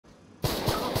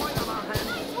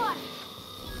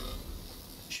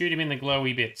Shoot him in the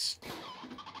glowy bits.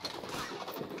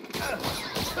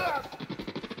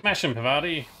 Smash him,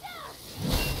 Pavati.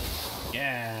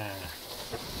 Yeah.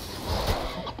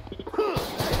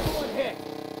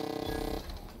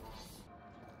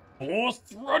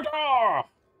 Fourth radar!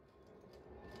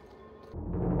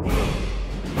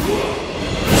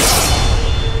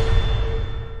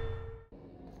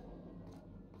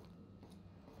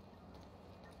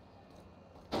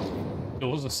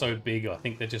 Doors are so big, I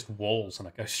think they're just walls and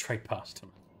I go straight past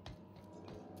them.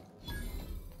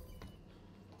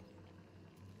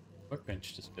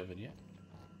 Workbench discovered, yeah.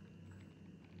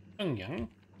 Young.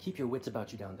 Keep your wits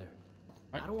about you down there.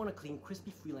 Right. I don't want to clean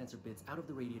crispy freelancer bits out of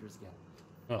the radiators again.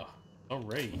 Oh,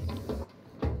 already.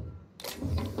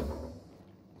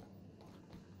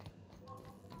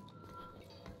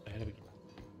 How do we get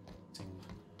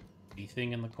the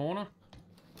thing in the corner?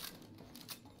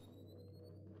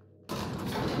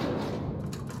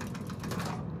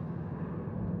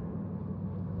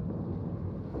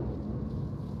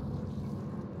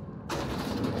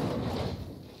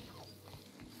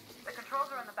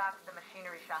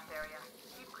 Shaft area.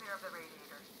 Keep clear of the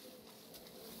radiators.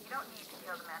 You don't need to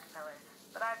kill the caterpillars,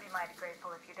 but I'd be mighty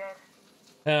grateful if you did.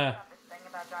 Got this thing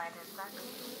about giant insects.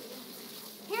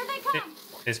 Here they come!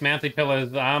 This mouthy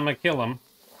pillars, I'ma kill them.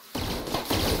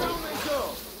 Down they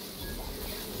go!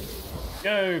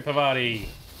 Go, Pavati!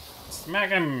 Smack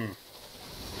him!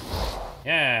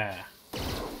 Yeah.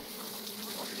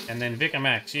 And then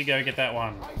Vicamax, you go get that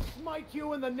one. I smite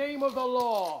you in the name of the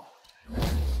law!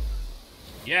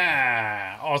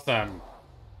 Yeah! Awesome!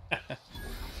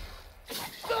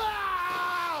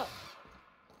 Ah!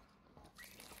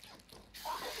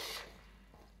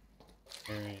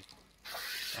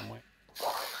 Somewhere.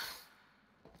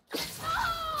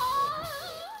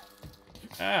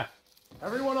 Ah!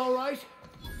 Everyone all right?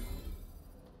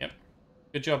 Yep.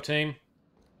 Good job, team.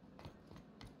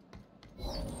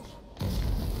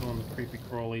 Doing the creepy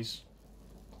crawlies.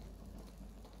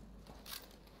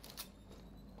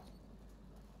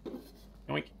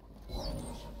 Yoink.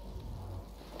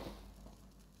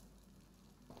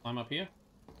 Climb up here.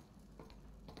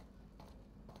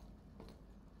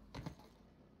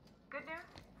 Good news?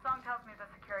 Song tells me the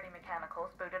security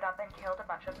mechanicals booted up and killed a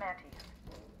bunch of mantis.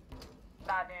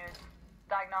 Bad news.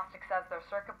 Diagnostic says their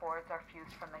circuit boards are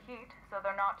fused from the heat, so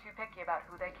they're not too picky about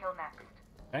who they kill next.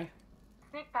 Okay.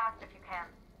 Sneak past if you can.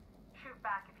 Shoot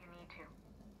back if you need to.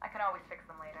 I can always fix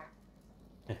them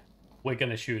later. We're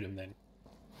gonna shoot him then.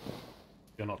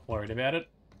 If you're not worried about it,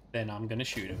 then I'm gonna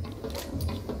shoot him.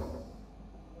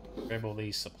 Grab all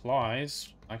these supplies.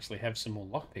 I actually have some more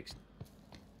lockpicks.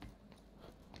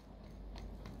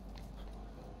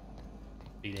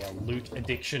 Feed our loot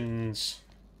addictions.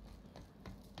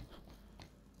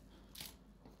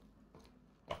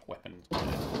 Shock weapons.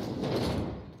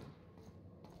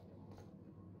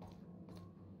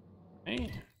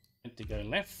 Okay, need to go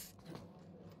left.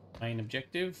 Main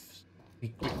objective. We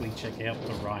quickly check out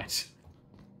the right.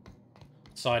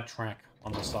 Sidetrack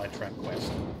on the sidetrack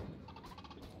quest.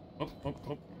 Oh, oh,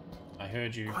 oh. I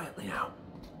heard you. Quietly now.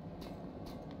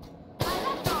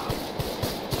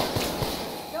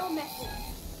 No messing.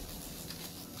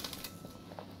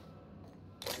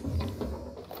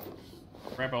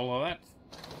 Grab all of that.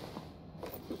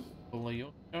 All of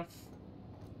your stuff.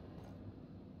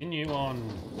 Continue on.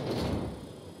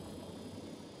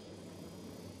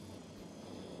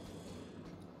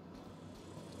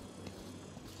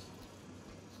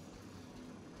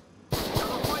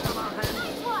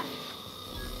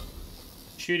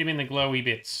 Shoot him in the glowy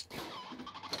bits.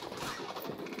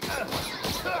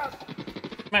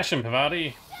 Smash him,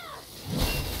 Pavati.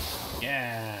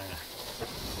 Yeah.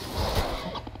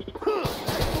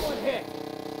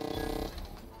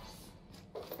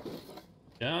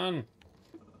 Done.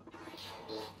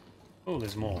 Oh,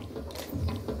 there's more.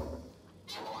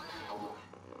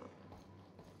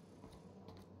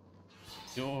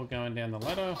 You're going down the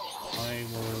ladder. I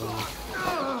will...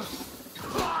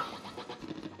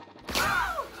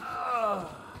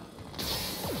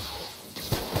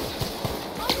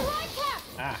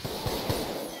 Ah.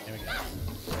 There we go.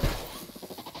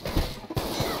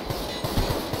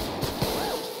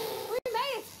 We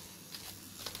made it!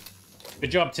 Good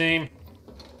job, team.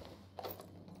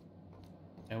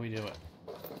 How we do it?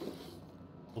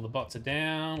 All the bots are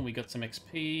down. We got some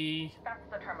XP. That's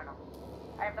the terminal.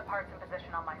 I have the parts in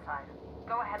position on my side.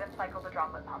 Go ahead and cycle the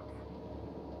droplet pumps.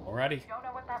 Alrighty. If you don't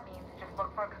know what that means, just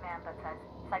look for a command that says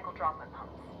cycle droplet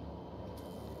pumps.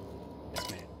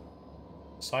 Yes, ma'am.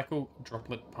 Cycle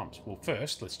droplet pumps. Well,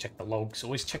 first, let's check the logs.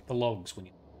 Always check the logs when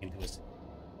you into a city.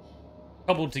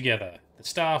 Cobbled together. The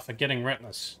staff are getting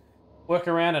relentless.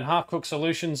 Workaround and half-cooked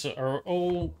solutions are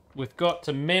all we've got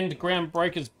to mend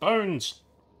Groundbreaker's bones.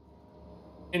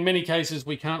 In many cases,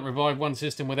 we can't revive one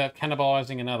system without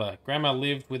cannibalizing another. Grandma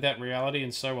lived with that reality,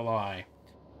 and so will I.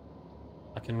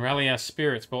 I can rally our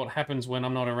spirits, but what happens when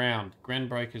I'm not around?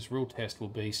 Groundbreaker's real test will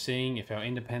be seeing if our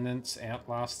independence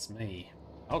outlasts me.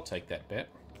 I'll take that bet.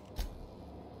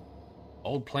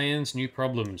 Old plans, new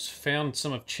problems. Found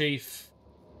some of Chief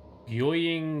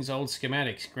Yoying's old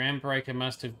schematics. Groundbreaker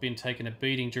must have been taking a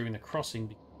beating during the crossing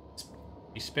because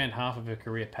he spent half of her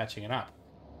career patching it up.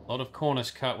 A lot of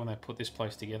corners cut when they put this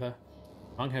place together.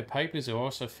 Among her papers, I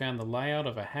also found the layout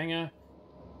of a hangar.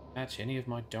 Match any of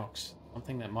my docs.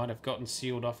 Something that might have gotten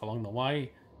sealed off along the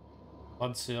way.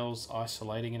 Blood cells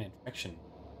isolating an infection.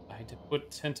 I hate to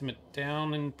put sentiment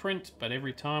down in print, but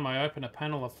every time I open a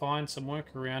panel I find some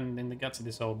workaround in the guts of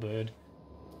this old bird.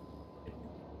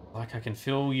 Like I can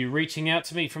feel you reaching out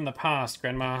to me from the past,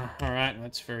 Grandma. Alright,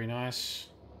 that's very nice.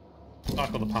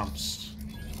 Cycle the pumps.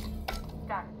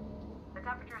 Done. The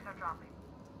temperatures are dropping.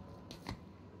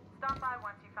 Stop by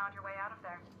once you found your way out of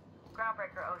there.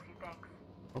 Groundbreaker owes you thanks.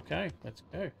 Okay, let's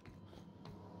go.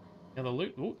 Now the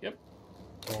loot. Oh, yep.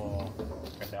 Oh,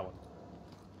 grab that one.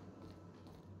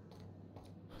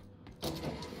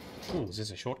 Oh, is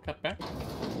this a shortcut back?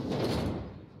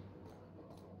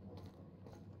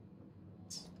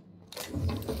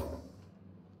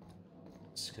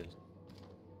 It's good.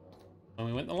 And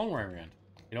we went the long way around.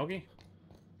 Hey, doggy.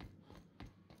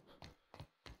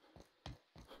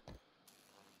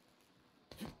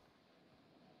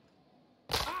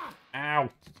 Ow!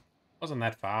 Wasn't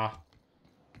that far.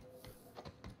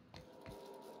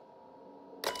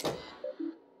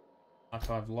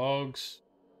 Archive logs.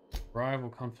 Arrival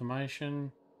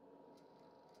confirmation.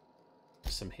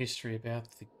 Some history about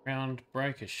the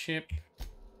Groundbreaker ship.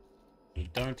 We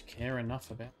don't care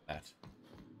enough about that.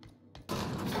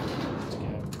 Let's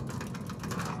go.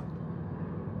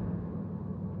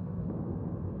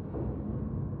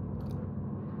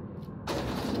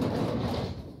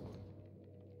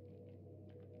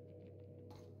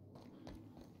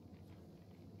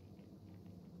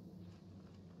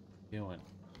 Doing.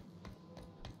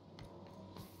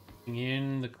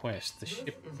 In the quest, the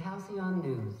ship is Halcyon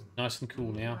News. Nice and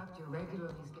cool now.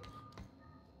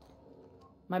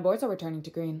 My boards are returning to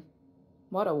green.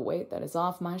 What a weight that is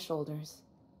off my shoulders.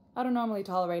 I don't normally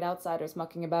tolerate outsiders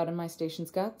mucking about in my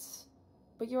station's guts,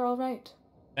 but you're all right.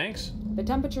 Thanks. The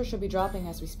temperature should be dropping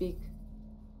as we speak.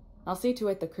 I'll see to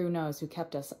it the crew knows who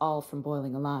kept us all from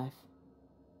boiling alive.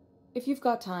 If you've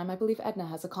got time, I believe Edna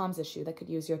has a comms issue that could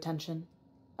use your attention.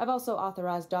 I've also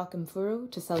authorized Doc and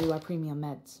Furu to sell you our premium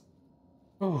meds.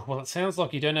 Oh, well, it sounds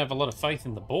like you don't have a lot of faith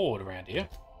in the board around here.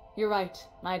 You're right,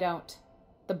 I don't.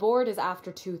 The board is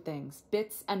after two things,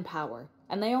 bits and power,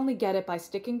 and they only get it by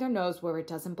sticking their nose where it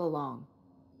doesn't belong.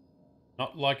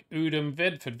 Not like Udom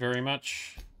Vedford very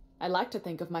much. I like to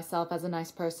think of myself as a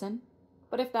nice person,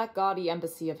 but if that gaudy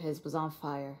embassy of his was on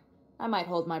fire, I might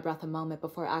hold my breath a moment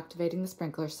before activating the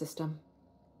sprinkler system.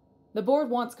 The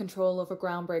board wants control over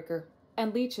Groundbreaker,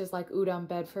 and leeches like Udom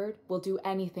Bedford will do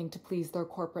anything to please their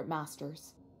corporate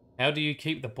masters. How do you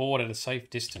keep the board at a safe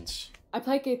distance? I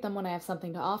placate them when I have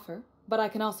something to offer, but I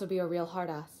can also be a real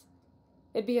hard-ass.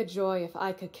 It'd be a joy if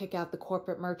I could kick out the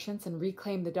corporate merchants and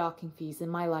reclaim the docking fees in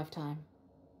my lifetime.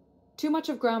 Too much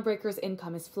of Groundbreaker's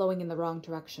income is flowing in the wrong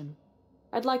direction.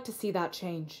 I'd like to see that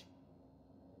change.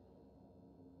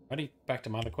 Ready? Back to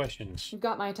my other questions. You've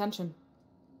got my attention.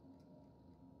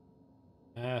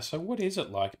 So what is it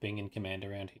like being in command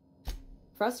around here?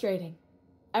 Frustrating.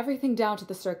 Everything down to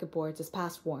the circuit boards is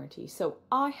past warranty, so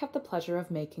I have the pleasure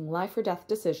of making life or death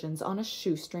decisions on a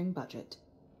shoestring budget.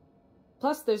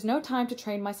 Plus, there's no time to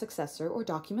train my successor or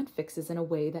document fixes in a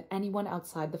way that anyone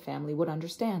outside the family would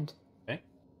understand. Okay,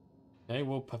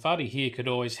 well, Pavati here could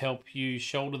always help you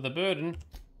shoulder the burden.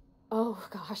 Oh,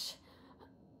 gosh.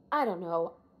 I don't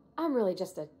know. I'm really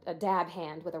just a dab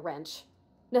hand with a wrench.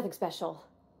 Nothing special.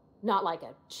 Not like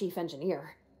a chief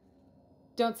engineer.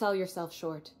 Don't sell yourself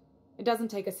short. It doesn't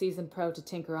take a seasoned pro to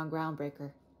tinker on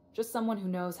Groundbreaker. Just someone who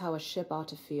knows how a ship ought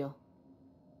to feel.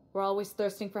 We're always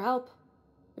thirsting for help.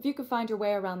 If you could find your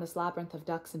way around this labyrinth of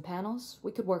ducts and panels,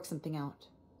 we could work something out.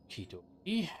 Okie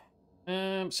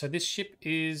dokie. So this ship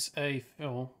is a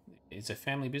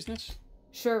family business?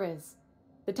 Sure is.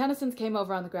 The Tennysons came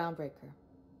over on the Groundbreaker.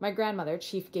 My grandmother,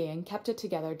 Chief Gayan, kept it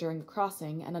together during the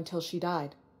crossing and until she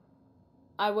died.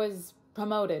 I was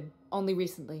promoted only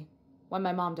recently, when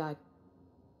my mom died.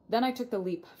 Then I took the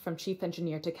leap from chief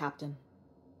engineer to captain.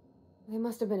 They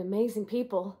must have been amazing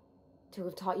people to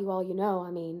have taught you all you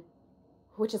know,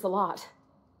 which is a lot.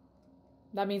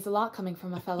 That means a lot coming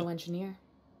from a fellow engineer.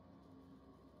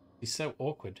 He's so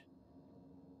awkward.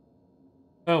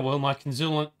 Oh, well, my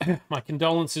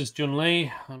condolences,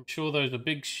 Junli. I'm sure those are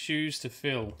big shoes to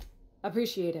fill.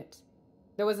 Appreciate it.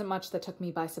 There wasn't much that took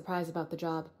me by surprise about the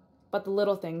job, but the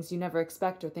little things you never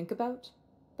expect or think about,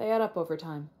 they add up over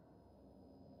time.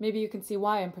 Maybe you can see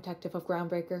why I'm protective of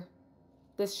Grounbreaker.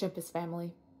 This ship is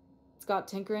family. It's got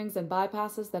tinkerings and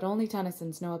bypasses that only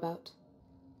Tennysons know about.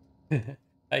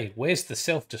 Hey, where's the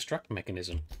self-destruct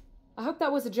mechanism? I hope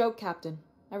that was a joke, Captain.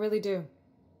 I really do.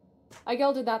 I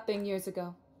gelded that thing years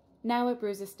ago. Now it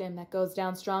brews a stim that goes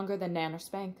down stronger than Nan or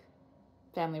Spank.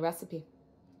 Family recipe.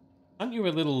 Aren't you a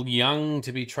little young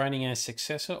to be training our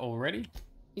successor already?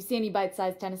 You see any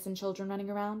bite-sized Tennyson children running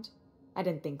around? I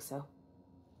didn't think so.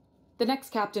 The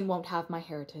next captain won't have my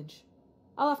heritage.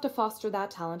 I'll have to foster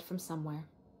that talent from somewhere.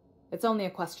 It's only a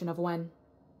question of when.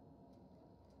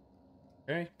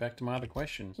 Okay, back to my other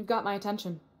question. You've got my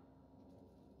attention.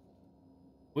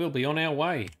 We'll be on our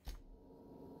way.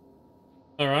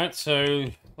 Alright, so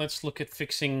let's look at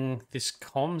fixing this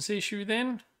comms issue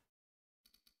then.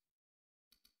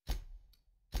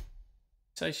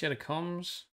 Say she had a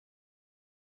comms.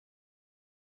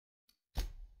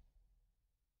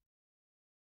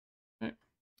 Okay.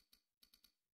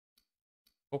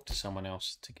 Talk to someone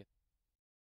else to get.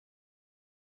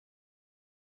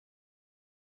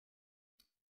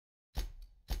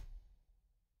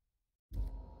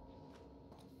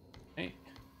 Hey.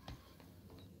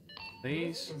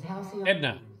 Please.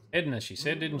 Edna, she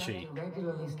said, didn't she?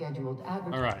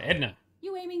 Alright, Edna.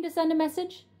 You aiming to send a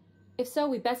message? If so,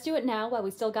 we best do it now while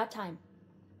we still got time.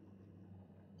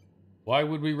 Why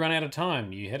would we run out of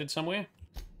time? You headed somewhere?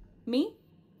 Me?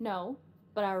 No.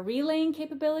 But our relaying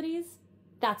capabilities?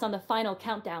 That's on the final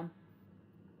countdown.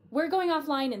 We're going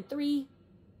offline in 3,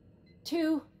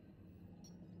 2,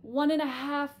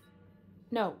 1.5...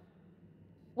 No.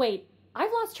 Wait,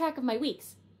 I've lost track of my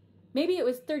weeks. Maybe it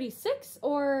was 36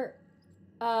 or...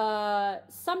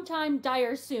 sometime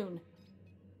dire soon.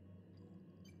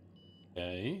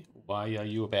 Okay. Why are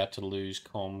you about to lose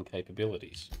comm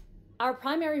capabilities? Our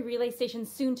primary relay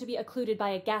station's soon to be occluded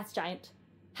by a gas giant.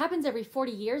 Happens every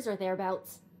 40 years or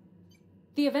thereabouts.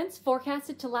 The event's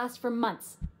forecasted to last for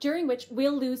months, during which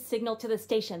we'll lose signal to the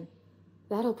station.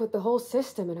 That'll put the whole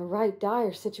system in a right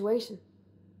dire situation.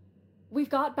 We've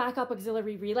got backup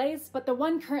auxiliary relays, but the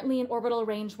one currently in orbital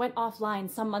range went offline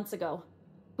some months ago.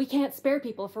 We can't spare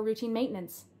people for routine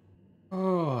maintenance.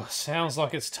 Oh, sounds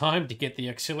like it's time to get the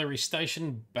auxiliary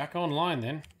station back online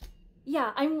then.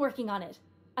 Yeah, I'm working on it.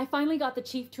 I finally got the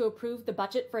chief to approve the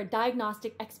budget for a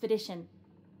diagnostic expedition.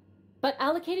 But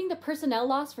allocating the personnel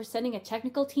loss for sending a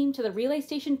technical team to the relay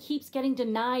station keeps getting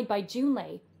denied by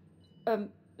Junlei.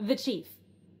 The chief.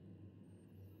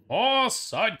 More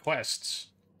side quests.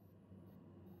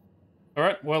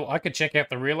 Alright, well, I could check out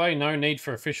the relay. No need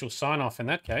for official sign-off in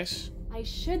that case. I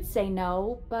should say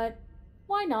no, but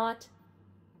why not?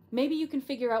 Maybe you can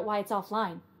figure out why it's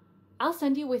offline. I'll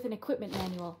send you with an equipment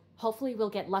manual. Hopefully we'll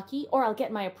get lucky, or I'll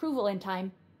get my approval in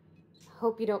time.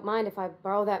 Hope you don't mind if I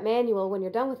borrow that manual when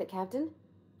you're done with it, Captain.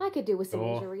 I could do with some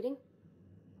Sure. user reading.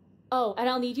 Oh, and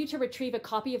I'll need you to retrieve a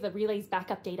copy of the relay's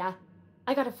backup data.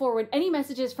 I gotta forward any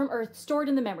messages from Earth stored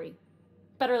in the memory.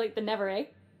 Better late than never, eh?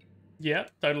 Yeah,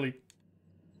 totally.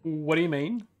 What do you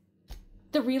mean?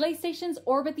 The relay stations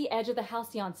orbit the edge of the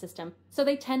Halcyon System, so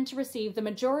they tend to receive the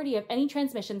majority of any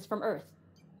transmissions from Earth.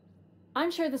 I'm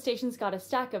sure the station's got a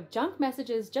stack of junk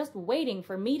messages just waiting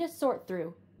for me to sort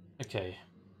through. Okay.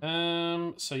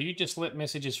 So you just let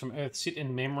messages from Earth sit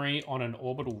in memory on an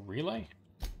orbital relay?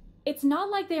 It's not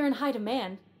like they're in high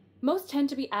demand. Most tend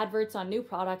to be adverts on new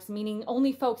products, meaning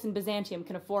only folks in Byzantium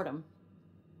can afford them.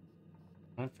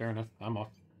 Oh, fair enough. I'm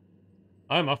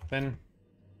off then.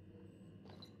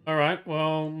 Alright,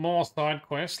 well, more side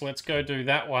quests. Let's go do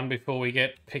that one before we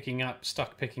get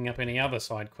stuck picking up any other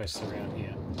side quests around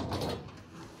here.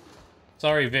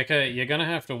 Sorry, Vicar, you're gonna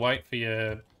have to wait for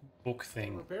your book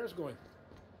thing. Repairs going.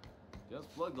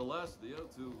 Just plug the last of the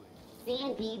O2 leak.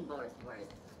 C&D worst.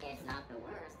 It's not the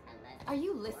worst unless... Are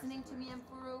you listening to me,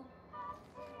 Emperor?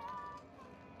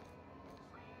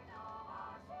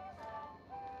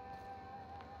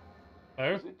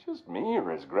 Oh? Is it just me,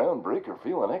 or is Grounbreaker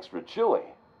feeling extra chilly?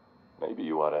 Maybe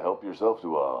you ought to help yourself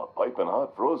to a piping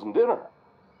hot frozen dinner.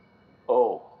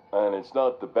 Oh, and it's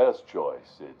not the best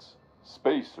choice. It's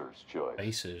Spacer's choice.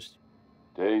 Spacers.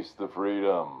 Taste the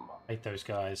freedom. Hate those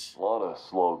guys. A lot of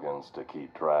slogans to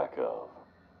keep track of.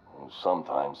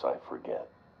 Sometimes I forget.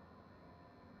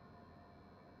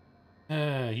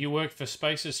 You work for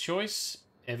Spacer's Choice?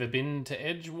 Ever been to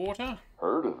Edgewater?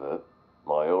 Heard of it.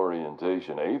 My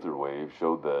orientation aether wave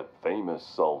showed that famous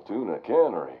Saltuna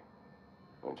cannery.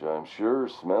 which I'm sure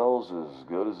smells as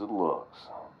good as it looks.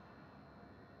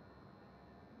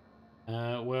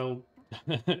 Well,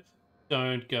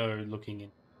 don't go looking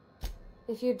in.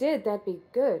 If you did, that'd be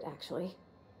good, actually.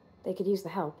 They could use the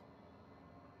help.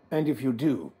 And if you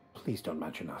do, please don't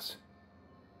mention us.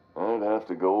 I'd have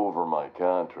to go over my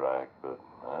contract, but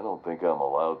I don't think I'm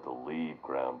allowed to leave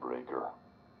Grounbreaker.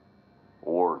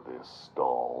 Or this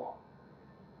stall.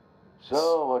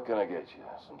 So, what can I get you?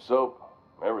 Some soap?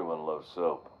 Everyone loves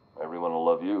soap. Everyone will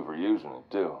love you for using it,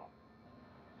 too.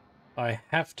 I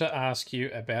have to ask you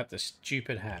about the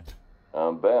stupid hat.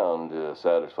 I'm bound to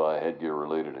satisfy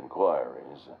headgear-related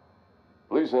inquiries.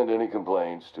 Please send any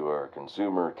complaints to our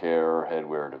Consumer Care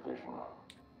Headwear Division.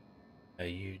 Are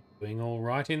you doing all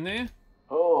right in there?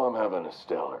 Oh, I'm having a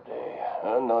stellar day.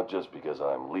 And not just because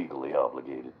I'm legally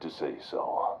obligated to say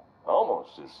so.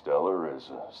 Almost as stellar as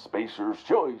a Spacer's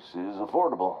Choice is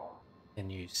affordable. Can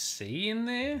you see in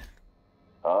there?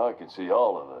 I can see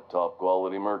all of the top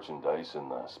quality merchandise in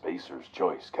the Spacer's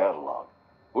Choice catalog,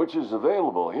 which is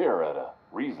available here at a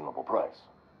reasonable price.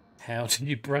 How do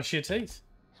you brush your teeth?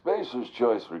 Spacer's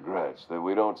Choice regrets that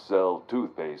we don't sell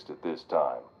toothpaste at this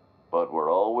time, but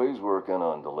we're always working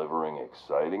on delivering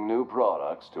exciting new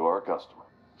products to our customers.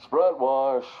 Spread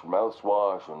wash,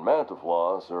 mouthwash, and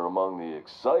Mantafloss are among the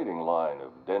exciting line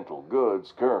of dental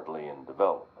goods currently in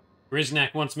development.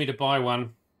 Grisnak wants me to buy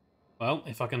one. Well,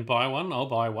 if I can buy one, I'll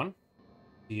buy one.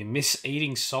 Do you miss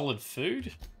eating solid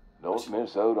food? Don't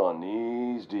miss out on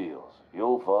these deals.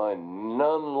 You'll find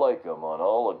none like them on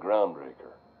all of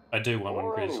Grounbreaker. I do want one,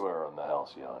 Or Grizz. anywhere in the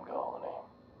Halcyon colony.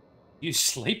 You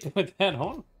sleep with that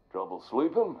on? Trouble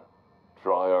sleeping?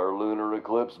 Try our lunar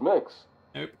eclipse mix.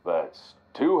 Nope. That's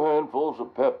 2 handfuls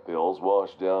of pep pills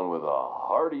washed down with a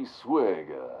hearty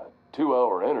swig of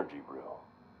 2-hour energy brew.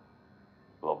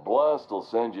 The blast will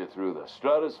send you through the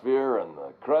stratosphere and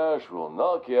the crash will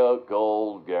knock you out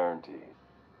cold, guaranteed.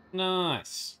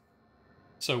 Nice.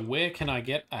 So where can I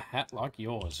get a hat like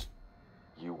yours?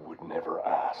 You would never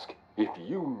ask if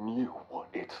you knew what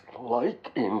it's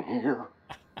like in here.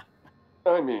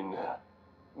 I mean,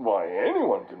 why,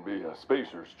 anyone can be a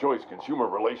Spacer's Choice Consumer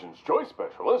Relations Choice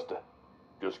Specialist.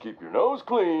 Just keep your nose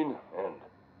clean and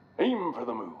aim for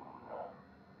the moon.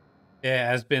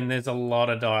 Yeah, Asbin, there's a lot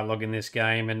of dialogue in this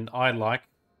game, and I like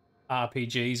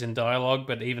RPGs and dialogue,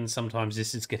 but even sometimes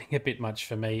this is getting a bit much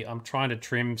for me. I'm trying to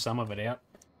trim some of it out.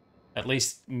 At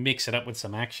least mix it up with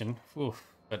some action. Oof,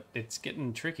 but it's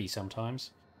getting tricky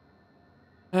sometimes.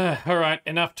 Alright,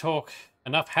 enough talk.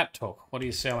 Enough hat talk. What are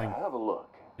you selling? Have a look.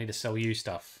 I need to sell you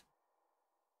stuff.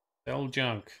 Sell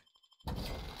junk.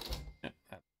 Yep,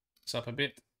 that's up a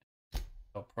bit.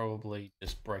 I'll probably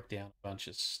just break down a bunch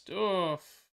of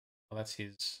stuff. Well, that's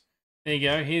his. There you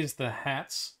go. Here's the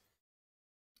hats.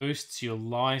 Boosts your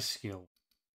lie skill.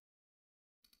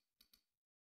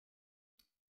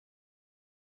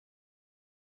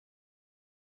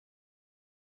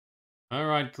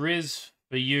 Alright, Grizz,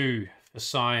 for you, for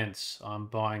science, I'm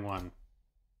buying one.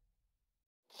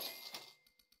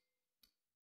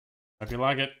 Hope you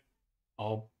like it.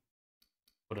 I'll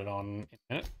put it on in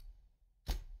a minute.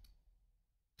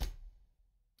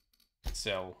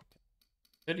 Sell.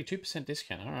 32%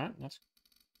 discount, alright, that's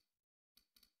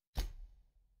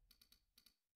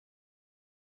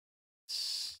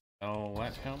sell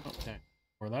that helmet. Okay.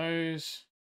 For those.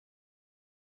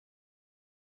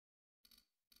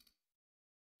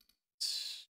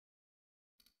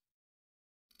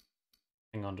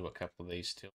 Hang on to a couple of these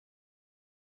still.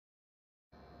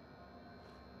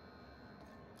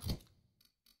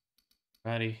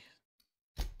 Righty.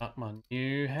 Up my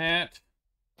new hat.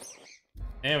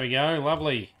 There we go,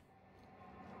 lovely.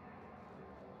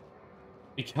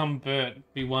 Become Bert.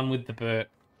 Be one with the Bert.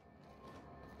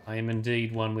 I am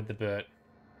indeed one with the Bert.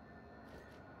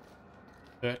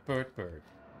 Bert, Bert, Bert.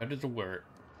 That is a word.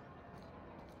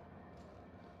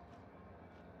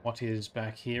 What is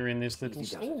back here in this little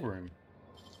storeroom?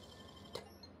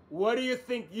 What do you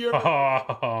think you're...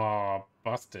 Oh,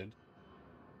 busted.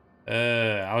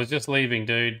 I was just leaving,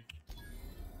 dude.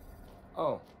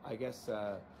 Oh, I guess,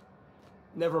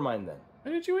 never mind then.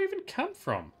 Where did you even come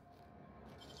from?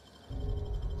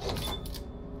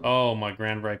 Oh, my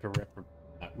Grounbreaker rep.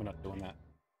 No, we're not doing that.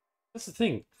 That's the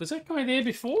thing. Was that guy there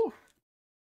before?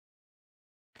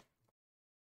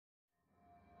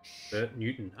 Bert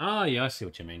Newton. Ah, yeah, I see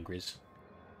what you mean, Grizz.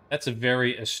 That's a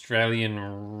very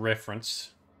Australian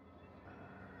reference.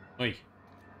 Oi.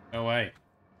 No way.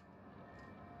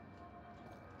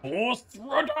 Fourth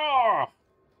radar!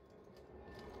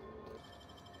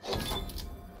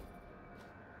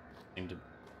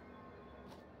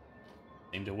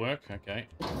 Seem to work, okay.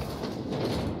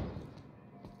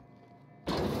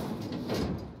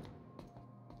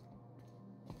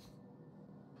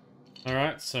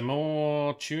 Alright, some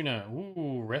more tuna.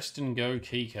 Ooh, rest and go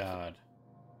keycard.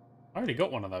 I already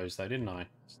got one of those though, didn't I?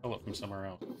 Stole it from somewhere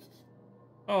else.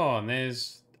 Oh, and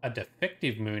there's a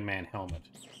defective Moonman helmet.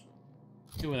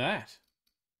 What's do with that?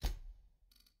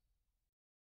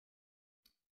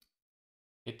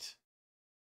 It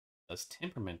does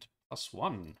temperament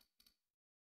 +1.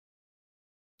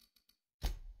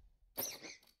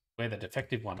 Where the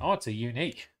defective one? Oh, it's a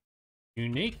unique.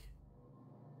 Unique?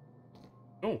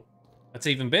 Oh, that's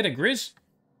even better, Grizz.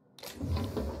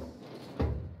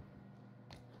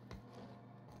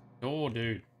 Oh,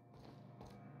 dude.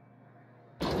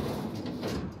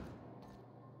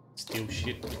 Steal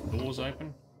shit with doors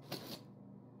open.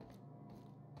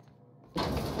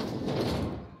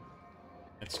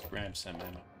 Let's grab some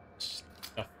ammo.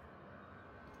 Stuff.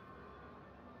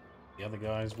 The other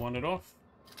guys wandered off.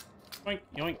 Yoink,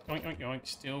 yoink, yoink, yoink, yoink.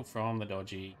 Steal from the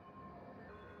dodgy.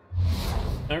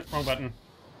 Nope, wrong button.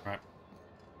 Right.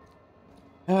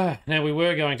 Now, we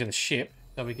were going to the ship,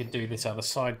 so we could do this other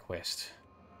side quest.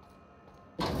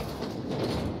 Why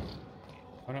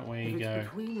don't we go... If it's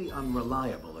between the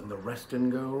unreliable and the rest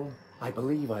and go, I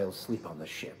believe I'll sleep on the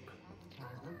ship.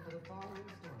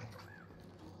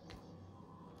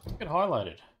 Get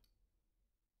highlighted.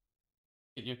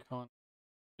 Get your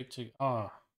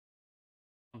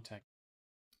contact.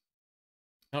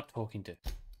 Not talking to.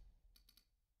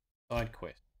 Side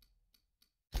quest.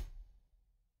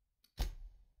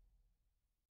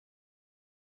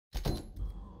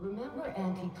 Remember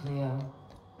Auntie Cleo?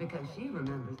 Because she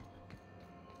remembers.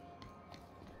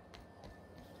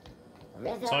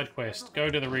 Side quest. Go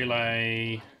to the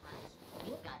relay.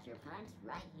 You got your punch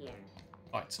right here.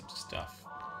 Fight some stuff.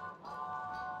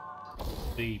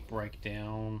 The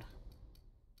breakdown.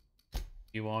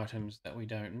 Few items that we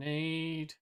don't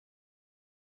need.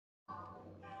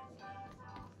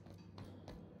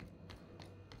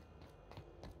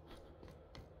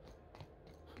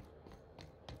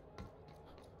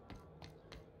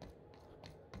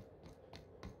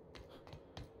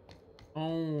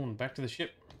 On back to the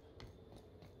ship.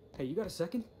 Hey, you got a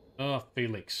second? Oh,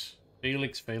 Felix.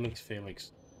 Felix.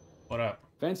 What up?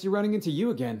 Fancy running into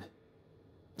you again.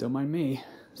 Don't mind me.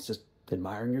 It's just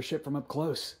admiring your ship from up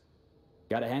close.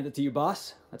 Gotta hand it to you,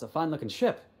 boss. That's a fine-looking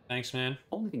ship. Thanks, man.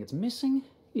 Only thing it's missing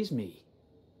is me.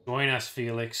 Join us,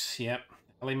 Felix. Yep.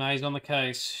 Ellie Mae's on the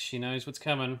case. She knows what's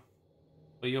coming.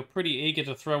 But you're pretty eager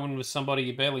to throw in with somebody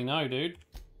you barely know, dude.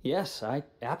 Yes, I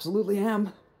absolutely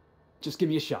am. Just give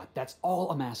me a shot. That's all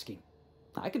I'm asking.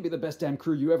 I could be the best damn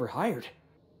crew you ever hired.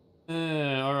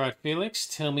 Alright, Felix.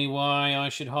 Tell me why I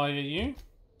should hire you.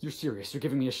 You're serious. You're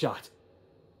giving me a shot.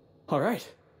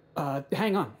 Alright.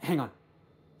 Hang on.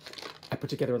 I put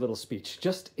together a little speech,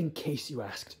 just in case you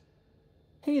asked.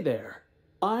 Hey there.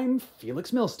 I'm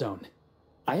Felix Millstone.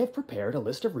 I have prepared a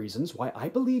list of reasons why I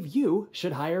believe you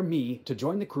should hire me to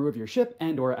join the crew of your ship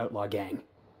and/or outlaw gang.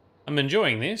 I'm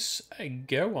enjoying this.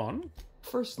 Go on.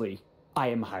 Firstly, I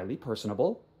am highly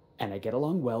personable, and I get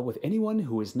along well with anyone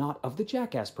who is not of the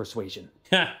jackass persuasion.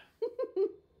 Ha!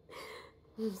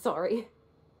 I'm sorry.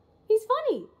 He's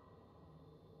funny.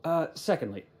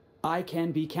 Secondly, I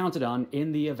can be counted on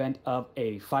in the event of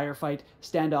a firefight,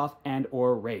 standoff,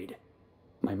 and/or raid.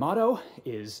 My motto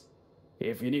is,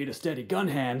 if you need a steady gun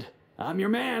hand, I'm your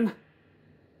man.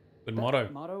 Good motto.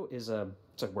 Motto is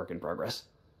it's a work in progress.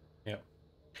 Yep.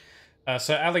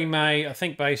 So Ellie Mae, I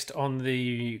think based on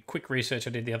the quick research I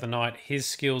did the other night, his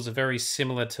skills are very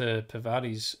similar to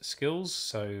Pavati's skills,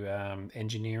 so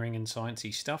engineering and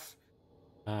sciencey stuff.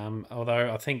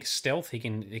 Although I think stealth,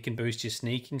 it can boost your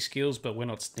sneaking skills, but we're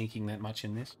not sneaking that much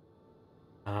in this.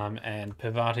 And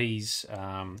Pavati's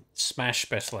smash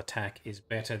special attack is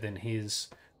better than his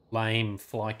lame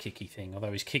fly kicky thing,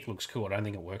 although his kick looks cool. I don't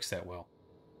think it works that well.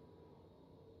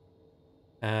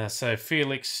 So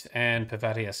Felix and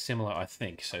Pavati are similar, I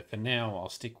think. So for now, I'll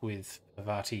stick with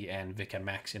Pavati and Vicar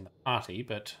Max in the party,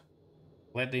 but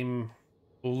we'll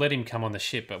let him come on the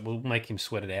ship, but we'll make him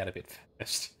sweat it out a bit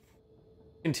first.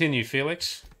 Continue,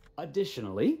 Felix.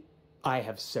 Additionally, I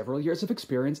have several years of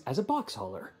experience as a box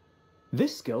hauler.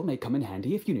 This skill may come in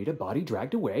handy if you need a body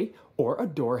dragged away or a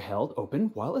door held open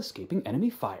while escaping enemy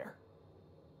fire.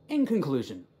 In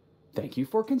conclusion, thank you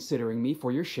for considering me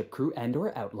for your ship crew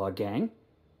and/or outlaw gang.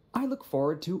 I look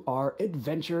forward to our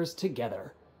adventures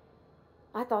together.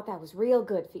 I thought that was real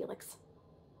good, Felix.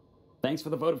 Thanks for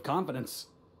the vote of confidence.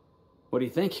 What do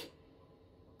you think?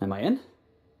 Am I in?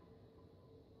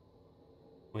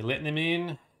 We're letting him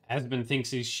in. Asbin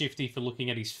thinks he's shifty for looking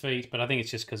at his feet, but I think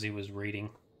it's just because he was reading.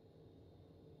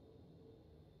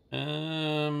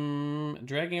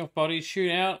 Dragging off bodies, shoot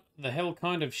out. The hell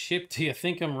kind of ship do you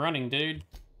think I'm running, dude?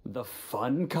 The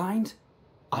fun kind?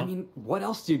 I mean, what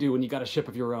else do you do when you got a ship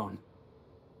of your own?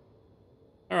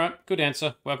 Alright, good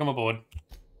answer. Welcome aboard.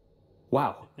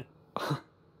 Wow.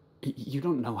 You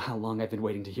don't know how long I've been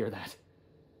waiting to hear that.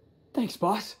 Thanks,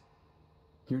 boss.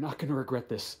 You're not going to regret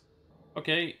this.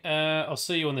 Okay, I'll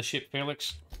see you on the ship,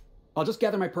 Felix. I'll just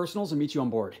gather my personals and meet you on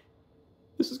board.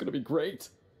 This is going to be great.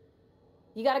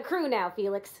 You got a crew now,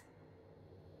 Felix.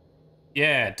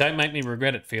 Yeah, don't make me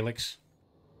regret it, Felix.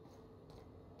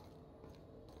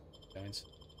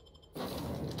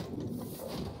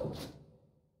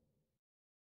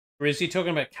 Or is he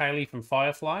talking about Kaylee from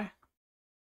Firefly?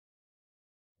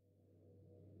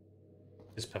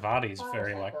 Because Pavati's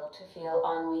very like... to feel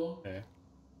ennui.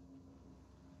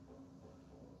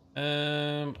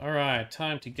 Yeah. Alright,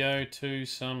 time to go to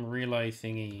some relay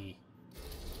thingy.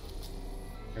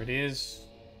 There it is.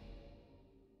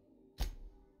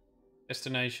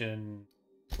 Destination.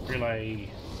 Relay.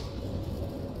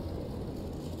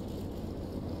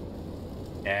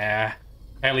 Yeah.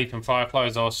 Kaylee from Firefly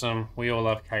is awesome. We all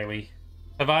love Kaylee.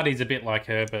 Pavati's a bit like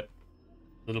her, but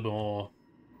a little bit more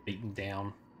beaten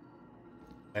down.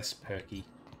 Less perky.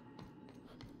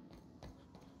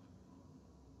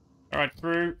 Alright,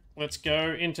 crew. Let's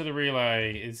go into the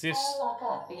relay. Is this... I'll lock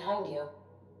up behind you.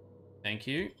 Thank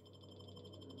you.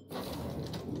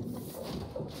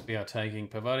 We are taking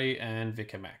Pavati and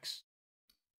Vicar Max.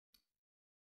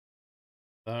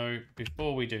 So,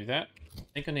 before we do that, I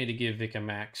think I need to give Vicar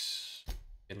Max...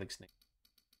 Fiddlick's neck.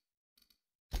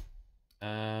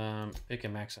 Vicar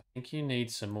Max, I think you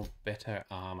need some more better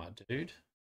armor, dude.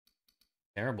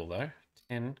 Terrible, though.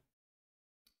 10.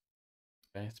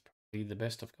 Okay, it's probably the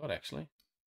best I've got, actually.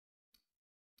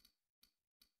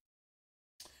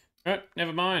 Alright,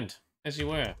 never mind. As you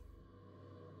were.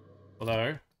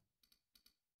 Although...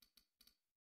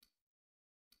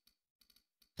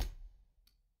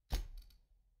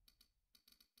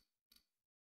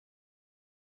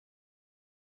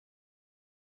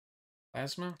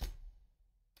 Plasma?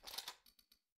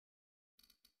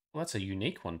 Well, that's a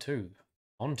unique one, too.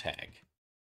 On tag.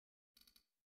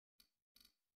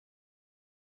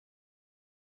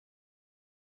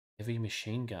 Heavy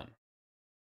machine gun.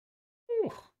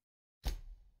 Ooh.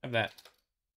 Have that.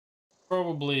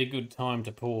 Probably a good time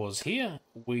to pause here.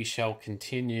 We shall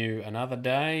continue another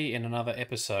day in another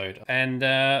episode. And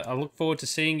I look forward to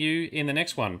seeing you in the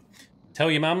next one. Tell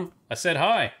your mum I said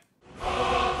hi.